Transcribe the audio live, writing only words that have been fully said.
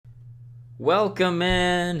Welcome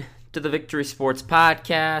in to the Victory Sports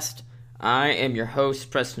Podcast. I am your host,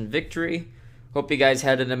 Preston Victory. Hope you guys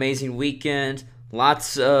had an amazing weekend.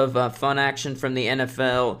 Lots of fun action from the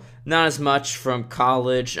NFL. Not as much from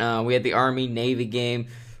college. We had the Army-Navy game,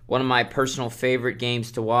 one of my personal favorite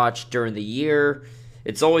games to watch during the year.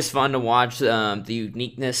 It's always fun to watch the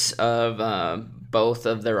uniqueness of both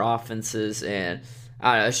of their offenses, and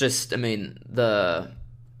it's just,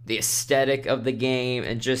 the aesthetic of the game,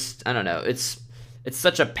 and just, I don't know, it's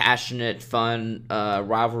such a passionate, fun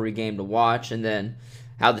rivalry game to watch, and then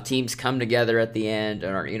how the teams come together at the end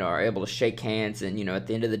and are able to shake hands, and at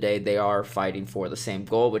the end of the day they are fighting for the same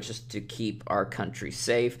goal, which is to keep our country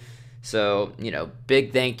safe. So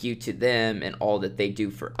big thank you to them and all that they do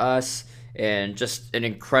for us, and just an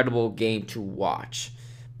incredible game to watch.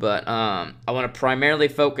 But I want to primarily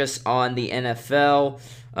focus on the NFL.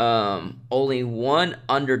 Only one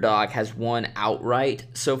underdog has won outright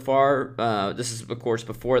so far. This is, of course,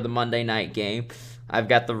 before the Monday night game. I've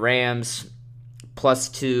got the Rams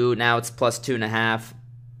 +2. Now it's +2.5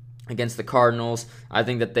 against the Cardinals. I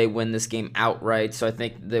think that they win this game outright, so I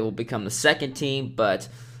think they will become the second team. But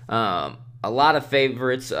a lot of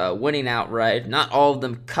favorites winning outright. Not all of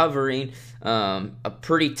them covering. A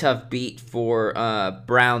pretty tough beat for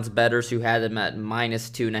Browns bettors who had them at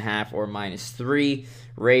 -2.5 or -3.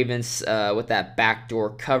 Ravens with that backdoor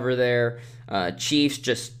cover there. Chiefs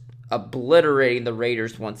just obliterating the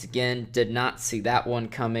Raiders once again. Did not see that one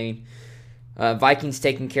coming. Vikings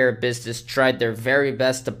taking care of business. Tried their very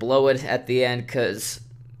best to blow it at the end, because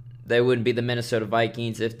they wouldn't be the Minnesota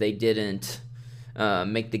Vikings if they didn't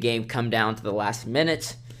make the game come down to the last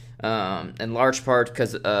minute. In large part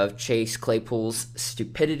because of Chase Claypool's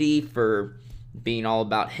stupidity for being all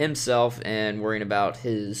about himself and worrying about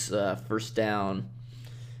his first down,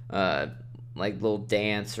 little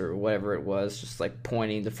dance or whatever it was, just like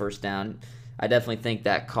pointing the first down. I definitely think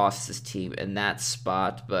that costs his team in that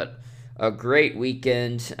spot. But a great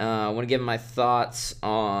weekend. I want to give my thoughts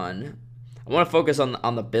on. I want to focus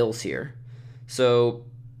on the Bills here. So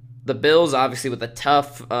the Bills, obviously, with a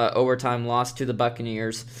tough overtime loss to the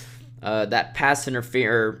Buccaneers. That pass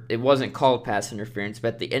interference, it wasn't called pass interference,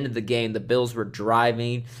 but at the end of the game, the Bills were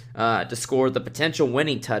driving to score the potential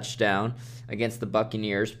winning touchdown against the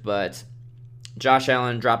Buccaneers, but Josh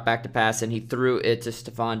Allen dropped back to pass, and he threw it to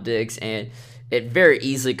Stephon Diggs, and it very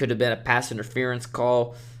easily could have been a pass interference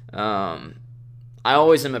call. I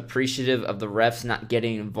always am appreciative of the refs not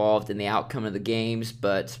getting involved in the outcome of the games,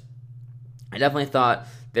 but I definitely thought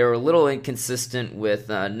they were a little inconsistent with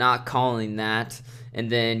not calling that, and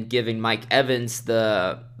then giving Mike Evans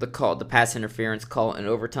the call, the pass interference call in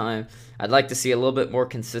overtime. I'd like to see a little bit more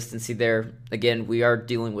consistency there. Again, we are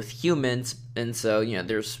dealing with humans, and so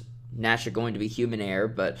there's naturally going to be human error.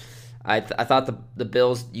 But I thought the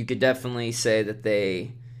Bills, you could definitely say that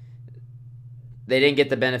they didn't get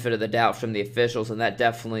the benefit of the doubt from the officials, and that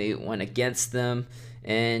definitely went against them.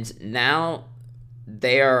 And now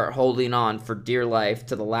they are holding on for dear life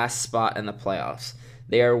to the last spot in the playoffs.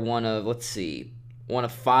 They are one of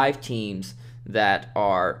 5 teams that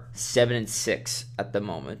are 7-6 at the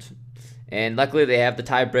moment, and luckily they have the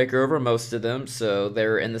tiebreaker over most of them, so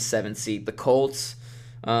they're in the 7th seed. The Colts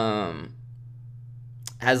has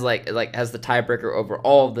the tiebreaker over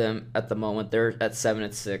all of them at the moment. They're at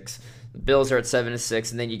 7-6. The Bills are at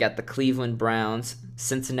 7-6, and then you got the Cleveland Browns,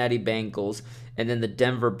 Cincinnati Bengals, and then the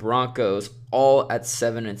Denver Broncos, all at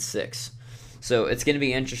 7-6. So it's going to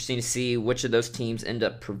be interesting to see which of those teams end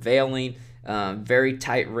up prevailing. Very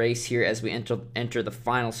tight race here as we enter the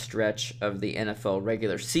final stretch of the NFL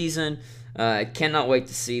regular season. I cannot wait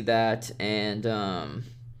to see that, and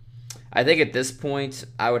I think at this point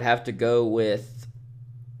I would have to go with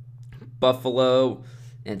Buffalo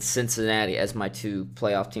and Cincinnati as my 2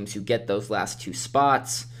 playoff teams who get those last 2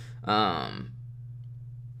 spots. I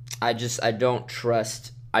don't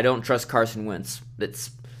trust Carson Wentz.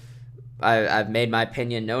 I've made my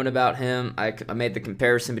opinion known about him. I made the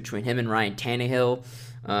comparison between him and Ryan Tannehill.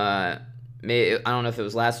 I don't know if it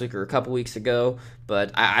was last week or a couple weeks ago,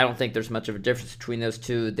 but I don't think there's much of a difference between those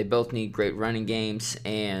two. They both need great running games,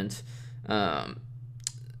 and the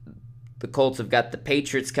Colts have got the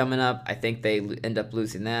Patriots coming up. I think they end up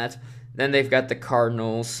losing that. Then they've got the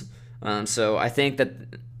Cardinals. So I think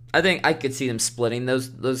I could see them splitting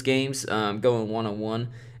those games, going 1-1.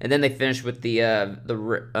 And then they finish with the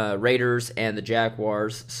Raiders and the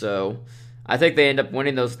Jaguars. So I think they end up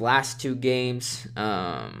winning those last 2 games.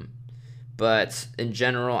 But in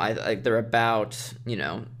general, they're about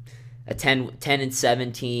a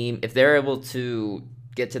 10-7 team. If they're able to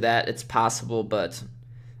get to that, it's possible. But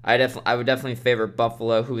I would definitely favor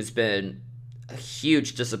Buffalo, who has been a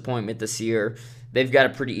huge disappointment this year. They've got a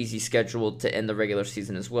pretty easy schedule to end the regular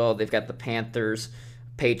season as well. They've got the Panthers,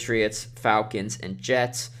 Patriots, Falcons, and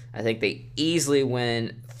Jets. I think they easily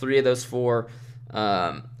win 3 of those 4.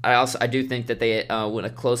 I do think that they win a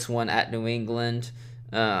close one at New England.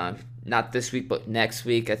 Not this week, but next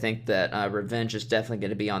week. I think that revenge is definitely going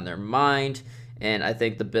to be on their mind, and I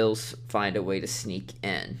think the Bills find a way to sneak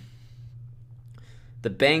in. The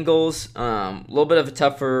Bengals, a little bit of a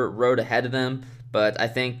tougher road ahead of them, but I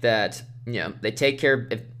think that they take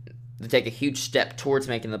a huge step towards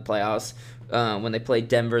making the playoffs when they play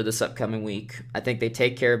Denver this upcoming week. I think they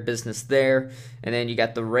take care of business there, and then you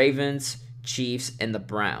got the Ravens, Chiefs, and the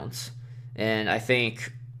Browns, and I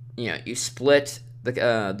think you split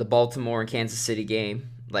the Baltimore and Kansas City game.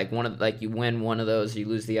 You win one of those, you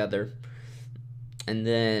lose the other, and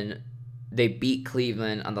then they beat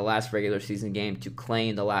Cleveland on the last regular season game to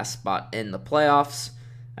claim the last spot in the playoffs.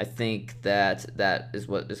 I think that is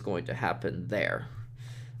what is going to happen there.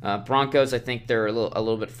 Broncos, I think they're a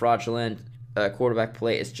little bit fraudulent. Quarterback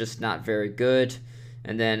play is just not very good.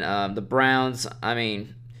 And then the Browns,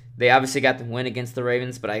 they obviously got the win against the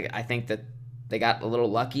Ravens, but I think that they got a little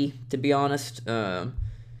lucky, to be honest. They've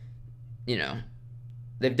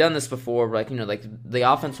done this before. The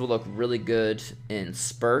offense will look really good in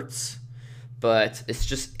spurts, but it's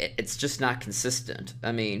just not consistent.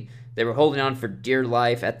 They were holding on for dear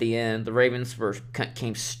life at the end. The Ravens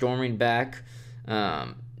came storming back,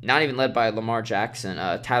 not even led by Lamar Jackson.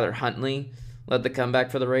 Tyler Huntley led the comeback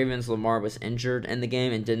for the Ravens. Lamar was injured in the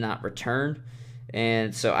game and did not return,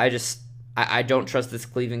 and so I don't trust this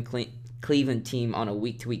Cleveland team on a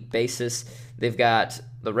week-to-week basis. They've got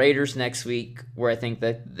the Raiders next week, where I think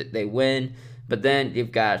that they win, but then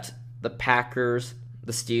you've got the Packers,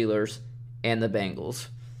 the Steelers, and the Bengals.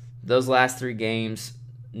 Those last 3 games,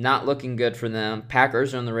 not looking good for them.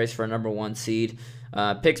 Packers are in the race for a number 1 seed.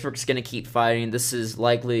 Pittsburgh's going to keep fighting. This is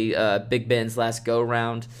likely Big Ben's last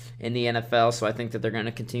go-round in the NFL, so I think that they're going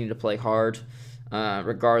to continue to play hard,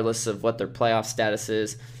 regardless of what their playoff status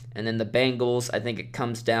is. And then the Bengals, I think it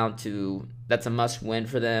comes down to that's a must-win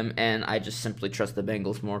for them, and I just simply trust the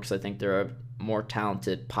Bengals more because I think they're a more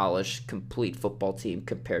talented, polished, complete football team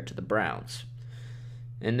compared to the Browns.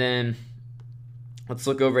 And then let's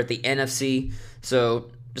look over at the NFC.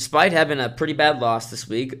 So despite having a pretty bad loss this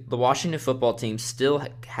week, the Washington football team still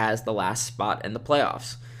has the last spot in the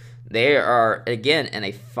playoffs. They are, again, in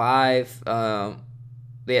a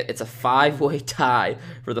it's a 5-way tie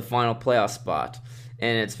for the final playoff spot.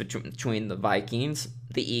 And it's between the Vikings,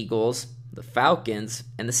 the Eagles, the Falcons,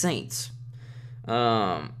 and the Saints.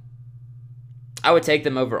 I would take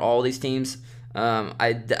them over all these teams.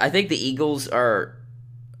 I think the Eagles have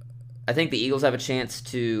a chance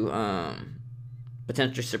to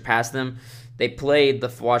potentially surpass them. They played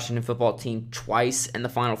the Washington football team twice in the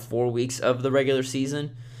final 4 weeks of the regular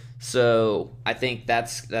season. So I think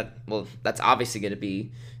that's obviously going to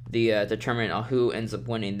be the determinant on who ends up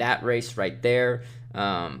winning that race right there.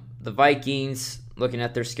 The Vikings, looking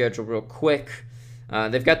at their schedule real quick,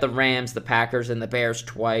 they've got the Rams, the Packers, and the Bears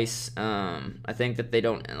twice. I think that they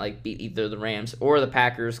don't beat either the Rams or the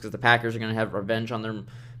Packers because the Packers are going to have revenge on their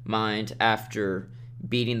mind after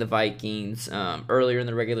beating the Vikings earlier in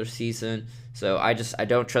the regular season. So I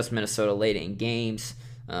don't trust Minnesota late in games.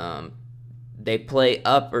 They play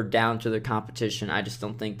up or down to their competition. I just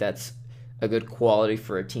don't think that's a good quality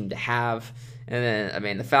for a team to have. And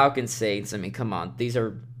then, the Falcons, Saints, come on. These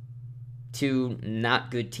are 2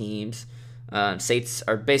 not good teams. Saints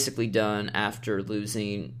are basically done after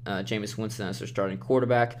losing Jameis Winston as their starting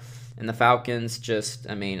quarterback. And the Falcons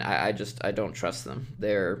I don't trust them.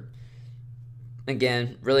 They're,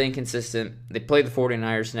 again, really inconsistent. They play the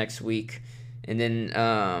 49ers next week. And then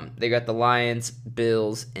they got the Lions,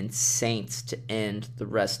 Bills, and Saints to end the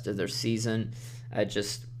rest of their season.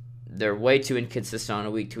 They're way too inconsistent on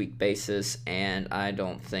a week-to-week basis, and I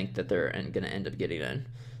don't think that they're going to end up getting in.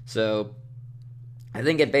 So I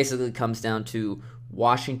think it basically comes down to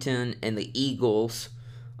Washington and the Eagles.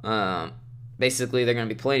 Basically, they're going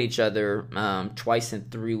to be playing each other twice in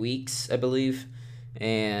 3 weeks, I believe,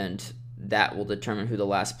 and that will determine who the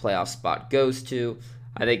last playoff spot goes to.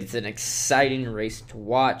 I think it's an exciting race to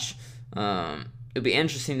watch. It'll be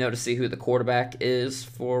interesting, though, to see who the quarterback is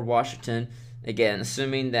for Washington. Again,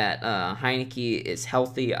 assuming that Heineke is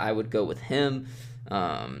healthy, I would go with him.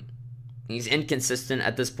 He's inconsistent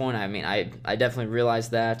at this point. I definitely realize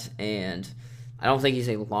that, and I don't think he's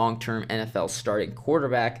a long-term NFL starting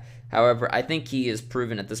quarterback. However, I think he is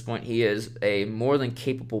proven at this point he is a more than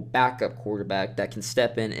capable backup quarterback that can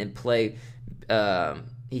step in and play.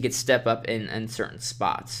 He could step up in certain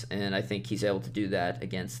spots, and I think he's able to do that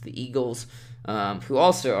against the Eagles. who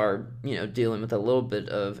also are dealing with a little bit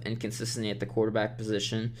of inconsistency at the quarterback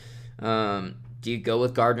position. Do you go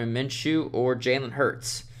with Gardner Minshew or Jalen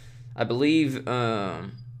Hurts? I believe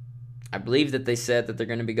that they said that they're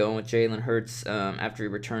going to be going with Jalen Hurts after he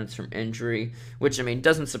returns from injury, which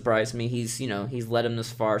doesn't surprise me. He's led him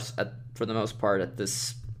this far for the most part at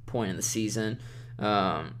this point in the season.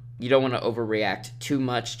 You don't want to overreact too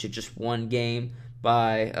much to just one game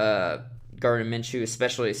by Gardner Minshew,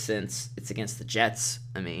 especially since it's against the Jets.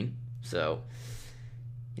 So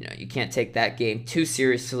you can't take that game too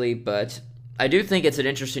seriously, but I do think it's an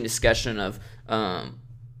interesting discussion of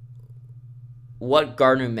what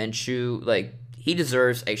Gardner Minshew, he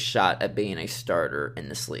deserves a shot at being a starter in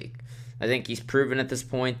this league. I think he's proven at this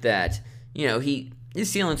point that, his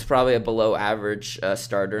ceiling's probably a below average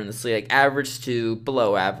starter in this league, average to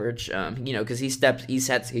below average, because he's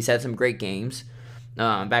had some great games.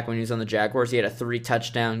 Back when he was on the Jaguars, he had a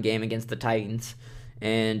 3-touchdown game against the Titans,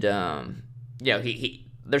 and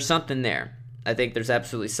there's something there. I think there's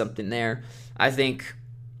absolutely something there. I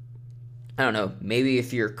don't know, maybe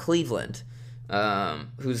if you're Cleveland,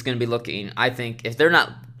 who's going to be looking, I think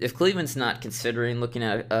if Cleveland's not considering looking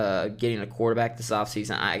at getting a quarterback this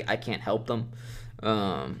offseason, I can't help them.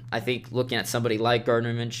 I think looking at somebody like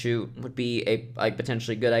Gardner Minshew would be a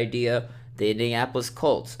potentially good idea. The Indianapolis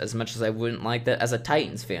Colts, as much as I wouldn't like that as a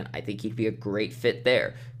Titans fan, I think he'd be a great fit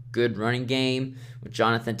there. Good running game with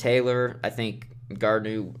Jonathan Taylor. I think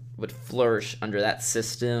Gardner would flourish under that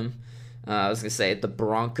system. I was going to say the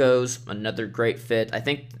Broncos, another great fit. I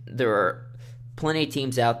think there are plenty of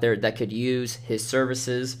teams out there that could use his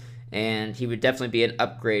services, and he would definitely be an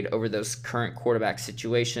upgrade over those current quarterback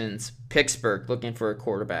situations. Pittsburgh looking for a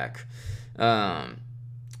quarterback.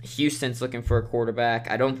 Houston's looking for a quarterback.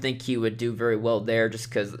 I don't think he would do very well there just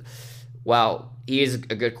because while he is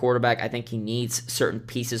a good quarterback, I think he needs certain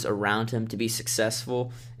pieces around him to be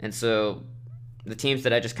successful. And so the teams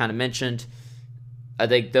that I just kind of mentioned, I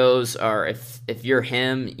think those are, if you're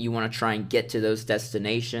him, you want to try and get to those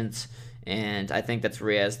destinations. And I think that's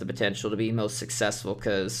where he has the potential to be most successful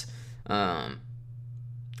because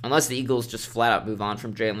unless the Eagles just flat out move on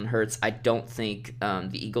from Jalen Hurts, I don't think the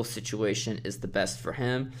Eagles situation is the best for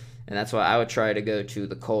him. And that's why I would try to go to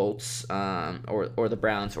the Colts or the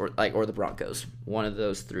Browns or the Broncos. One of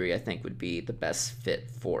those three I think would be the best fit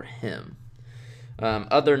for him.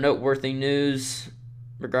 Other noteworthy news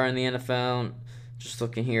regarding the NFL, just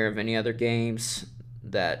looking here of any other games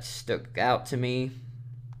that stuck out to me.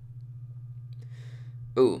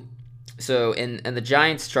 Ooh, so in the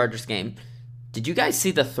Giants-Chargers game, did you guys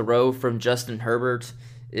see the throw from Justin Herbert?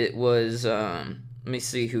 It was, let me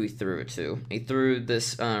see who he threw it to. He threw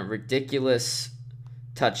this ridiculous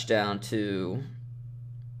touchdown to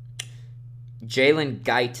Jalen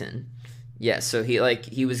Guyton. Yeah, so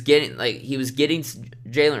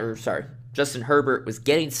Justin Herbert was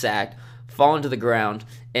getting sacked, falling to the ground,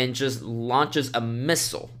 and just launches a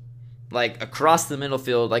missile across the middle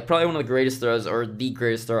field, probably one of the greatest throws or the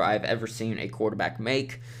greatest throw I've ever seen a quarterback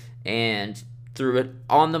make, and threw it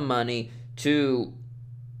on the money to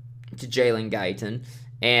Jalen Guyton,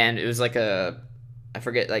 and it was a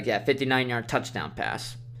 59-yard touchdown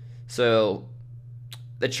pass. So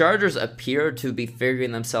the Chargers appear to be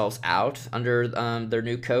figuring themselves out under their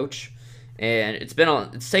new coach, and it's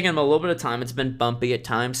taken them a little bit of time. It's been bumpy at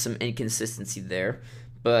times, some inconsistency there,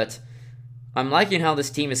 but I'm liking how this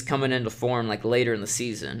team is coming into form later in the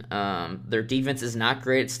season. Their defense is not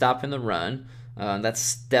great at stopping the run.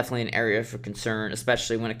 That's definitely an area for concern,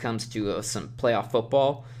 especially when it comes to some playoff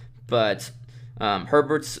football. But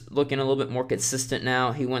Herbert's looking a little bit more consistent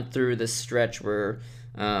now. He went through this stretch where,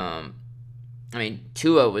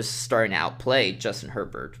 Tua was starting to outplay Justin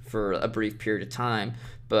Herbert for a brief period of time.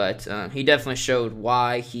 But he definitely showed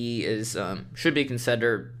why he should be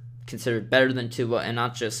considered better than Tua, and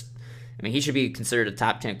not just. He should be considered a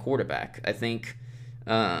top 10 quarterback. I think,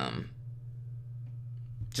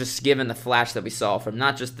 just given the flash that we saw from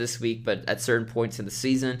not just this week, but at certain points in the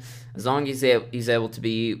season, as long as he's able to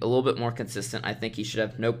be a little bit more consistent, I think he should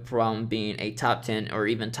have no problem being a top 10 or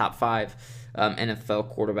even top 5 NFL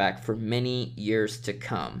quarterback for many years to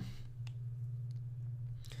come.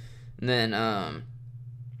 And then a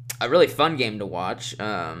really fun game to watch.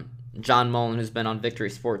 John Mullen, who's been on Victory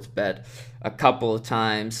Sports, bet a couple of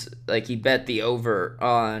times. He bet the over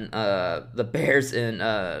on the Bears and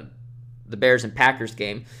Packers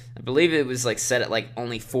game. I believe it was set at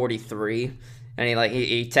only 43, and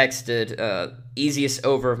he texted easiest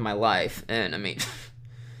over of my life. And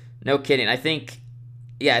no kidding. I think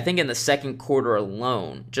in the second quarter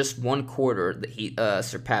alone, just one quarter, that he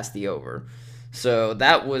surpassed the over. So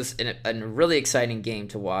that was a really exciting game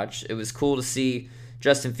to watch. It was cool to see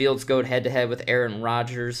Justin Fields go head-to-head with Aaron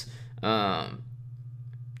Rodgers.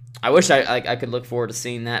 I wish I could look forward to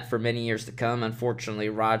seeing that for many years to come. Unfortunately,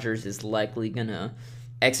 Rodgers is likely going to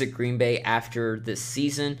exit Green Bay after this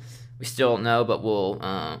season. We still don't know, but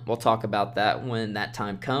we'll talk about that when that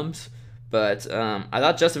time comes. But I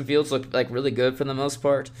thought Justin Fields looked like really good for the most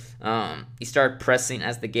part. He started pressing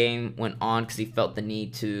as the game went on because he felt the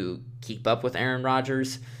need to keep up with Aaron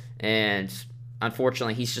Rodgers. And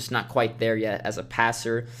unfortunately, he's just not quite there yet as a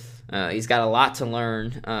passer. He's got a lot to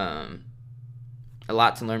learn.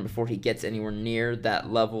 Before he gets anywhere near that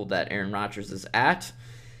level that Aaron Rodgers is at.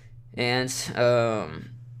 And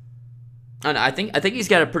I think he's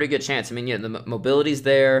got a pretty good chance. I mean, the mobility's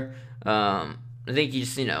there. I think you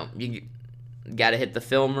just you got to hit the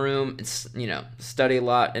film room and study a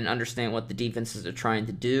lot and understand what the defenses are trying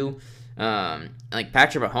to do. Like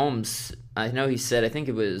Patrick Mahomes, I know he said, I think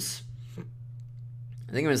it was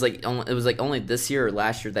only this year or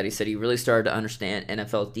last year that he said he really started to understand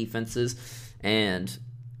NFL defenses. And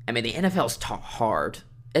I mean, the NFL's hard.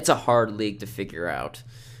 It's a hard league to figure out.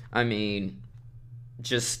 I mean,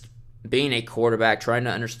 just being a quarterback, trying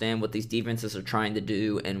to understand what these defenses are trying to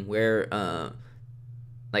do and where to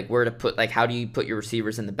put, how do you put your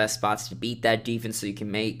receivers in the best spots to beat that defense so you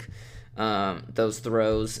can make those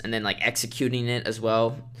throws, and then executing it as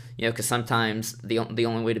well. Because sometimes the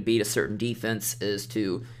only way to beat a certain defense is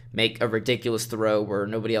to make a ridiculous throw where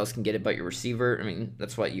nobody else can get it but your receiver. I mean,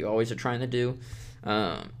 that's what you always are trying to do.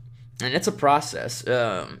 And it's a process.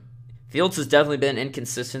 Fields has definitely been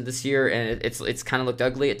inconsistent this year, and it's kind of looked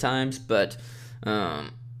ugly at times. But I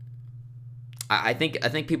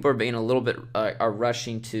think people are being a little bit are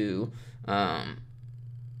rushing to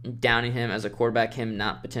downing him as a quarterback, him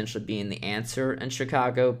not potentially being the answer in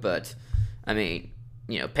Chicago. But I mean,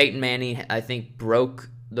 Peyton Manning, I think, broke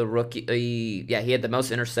the rookie. He had the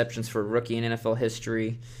most interceptions for a rookie in NFL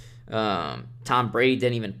history. Tom Brady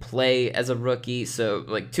didn't even play as a rookie, so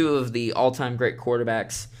two of the all-time great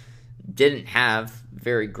quarterbacks didn't have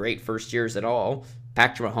very great first years at all.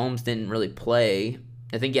 Patrick Mahomes didn't really play.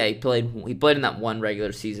 I think he played in that one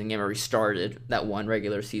regular season game, or he started that one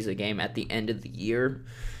regular season game at the end of the year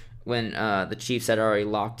when the Chiefs had already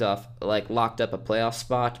locked up a playoff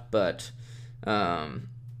spot. But I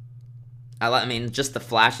mean, just the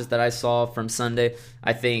flashes that I saw from Sunday,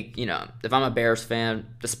 I think, if I'm a Bears fan,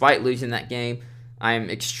 despite losing that game, I'm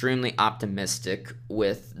extremely optimistic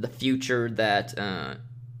with the future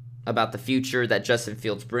about the future that Justin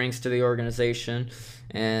Fields brings to the organization.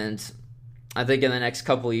 And I think in the next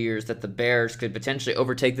couple of years that the Bears could potentially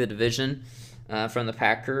overtake the division from the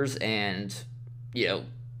Packers and,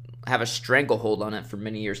 have a stranglehold on it for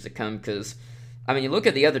many years to come. Because, I mean, you look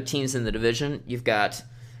at the other teams in the division, you've got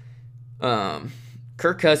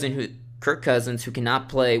Kirk Cousins, who cannot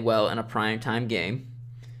play well in a primetime game.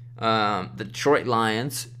 The Detroit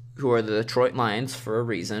Lions, who are the Detroit Lions for a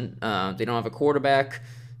reason. They don't have a quarterback,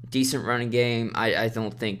 decent running game. I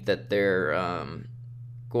don't think that they're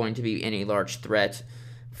going to be any large threat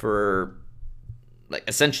for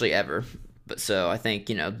essentially ever. But so I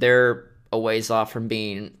think they're a ways off from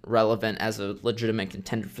being relevant as a legitimate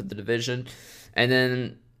contender for the division. And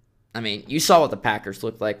then, I mean, you saw what the Packers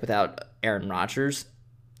looked like without Aaron Rodgers.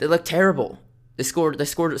 They looked terrible. They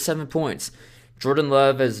scored 7 points. Jordan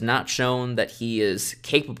Love has not shown that he is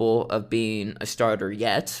capable of being a starter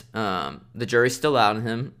yet. The jury's still out on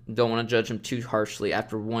him. Don't want to judge him too harshly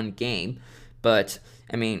after one game. But,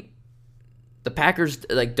 I mean, the Packers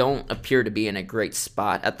don't appear to be in a great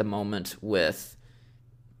spot at the moment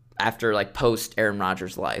after post Aaron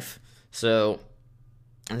Rodgers life. So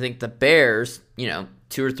I think the Bears, 2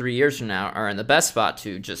 or 3 years from now, are in the best spot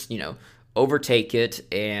to just, overtake it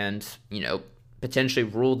and, potentially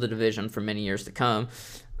rule the division for many years to come.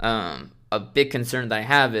 A big concern that I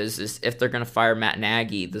have is if they're going to fire Matt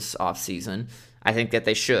Nagy this offseason. I think that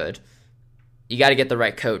they should. You got to get the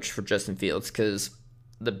right coach for Justin Fields, because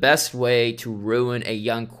the best way to ruin a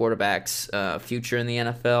young quarterback's future in the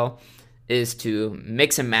NFL is to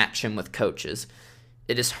mix and match him with coaches.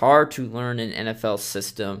 It is hard to learn an NFL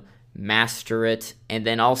system, master it, and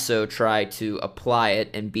then also try to apply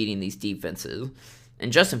it in beating these defenses.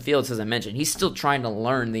 And Justin Fields, as I mentioned, he's still trying to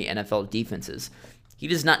learn the NFL defenses. He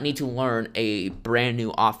does not need to learn a brand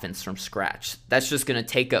new offense from scratch. That's just going to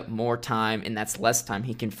take up more time, and that's less time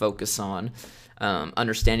he can focus on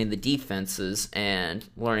understanding the defenses and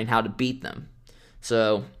learning how to beat them.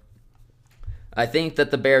 So I think that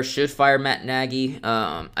the Bears should fire Matt Nagy.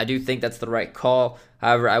 I do think that's the right call.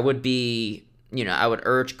 However, I would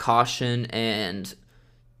urge caution and,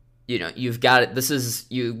 you've got it.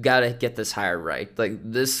 You got to get this hire right. Like,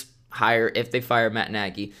 this hire, if they fire Matt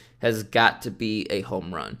Nagy, has got to be a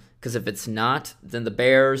home run. Because if it's not, then the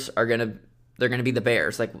Bears they're gonna be the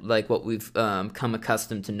Bears, like what we've come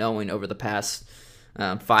accustomed to knowing over the past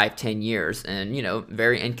 5-10 years. And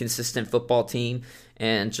very inconsistent football team,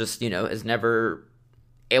 and just is never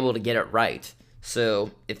able to get it right.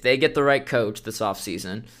 So if they get the right coach this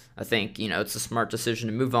offseason, I think it's a smart decision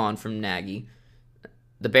to move on from Nagy.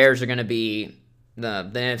 The Bears are going to be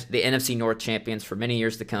the NFC North champions for many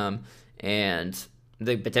years to come, and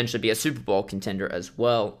they potentially be a Super Bowl contender as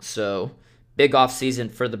well. So big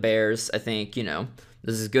offseason for the Bears. I think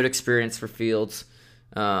this is a good experience for Fields.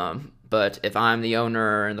 But if I'm the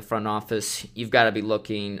owner in the front office, you've got to be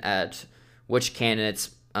looking at which candidates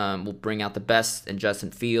will bring out the best in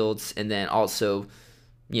Justin Fields, and then also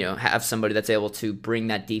have somebody that's able to bring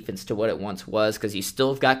that defense to what it once was, because you still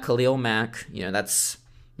have got Khalil Mack. That's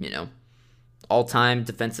all-time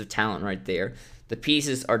defensive talent right there. The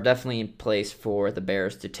pieces are definitely in place for the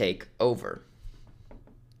Bears to take over.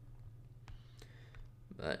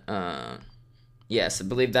 But yes, I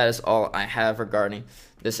believe that is all I have regarding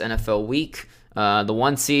this NFL week. The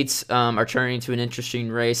 1 seeds are turning into an interesting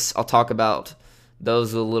race. I'll talk about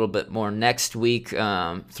those a little bit more next week.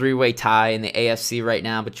 3-way tie in the AFC right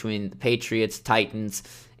now between the Patriots, Titans,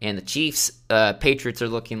 and the Chiefs. Patriots are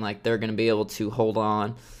looking like they're going to be able to hold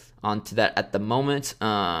on to that at the moment.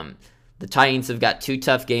 The Titans have got 2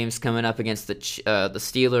 tough games coming up against the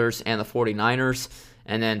Steelers and the 49ers,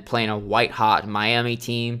 and then playing a white-hot Miami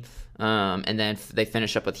team, and then they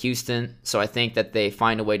finish up with Houston. So I think that they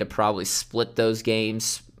find a way to probably split those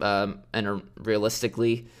games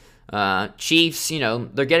realistically. Chiefs,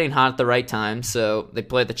 they're getting hot at the right time, so they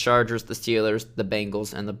play the Chargers, the Steelers, the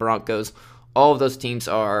Bengals, and the Broncos. All of those teams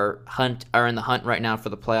are in the hunt right now for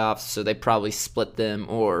the playoffs, so they probably split them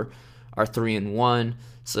or are 3-1.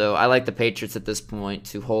 So I like the Patriots at this point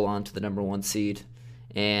to hold on to the number 1 seed.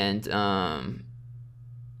 And the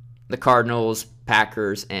Cardinals,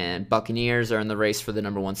 Packers, and Buccaneers are in the race for the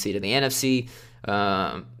number 1 seed in the NFC.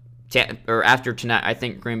 After tonight, I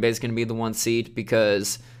think Green Bay is going to be the 1 seed,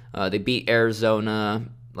 because they beat Arizona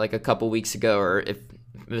like a couple weeks ago, or if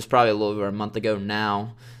it was probably a little over a month ago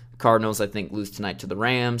now. Cardinals, I think, lose tonight to the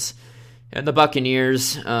Rams. And the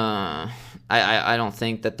Buccaneers, I don't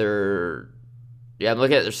think that they're... Yeah,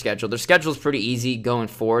 look at their schedule. Their schedule is pretty easy going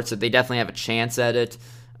forward, so they definitely have a chance at it.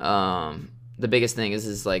 The biggest thing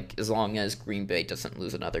is like, as long as Green Bay doesn't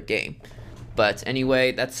lose another game. But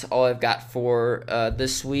anyway, that's all I've got for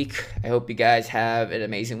this week. I hope you guys have an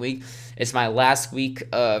amazing week. It's my last week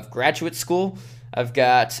of graduate school. I've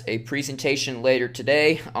got a presentation later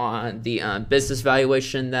today on the business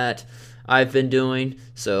valuation that I've been doing,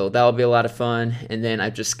 so that'll be a lot of fun. And then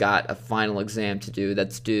I've just got a final exam to do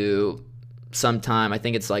that's due sometime. I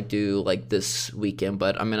think it's due this weekend,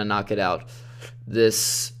 but I'm gonna knock it out. I'm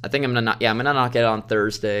gonna knock it out on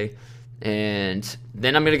Thursday. And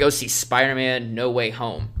then I'm going to go see Spider-Man No Way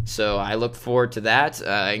Home. So I look forward to that.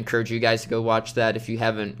 I encourage you guys to go watch that if you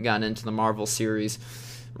haven't gotten into the Marvel series.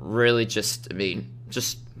 Really just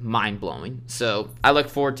mind-blowing. So I look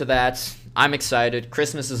forward to that. I'm excited.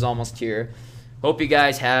 Christmas is almost here. Hope you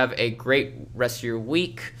guys have a great rest of your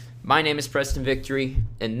week. My name is Preston Victory,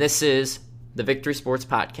 and this is the Victory Sports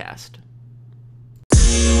Podcast.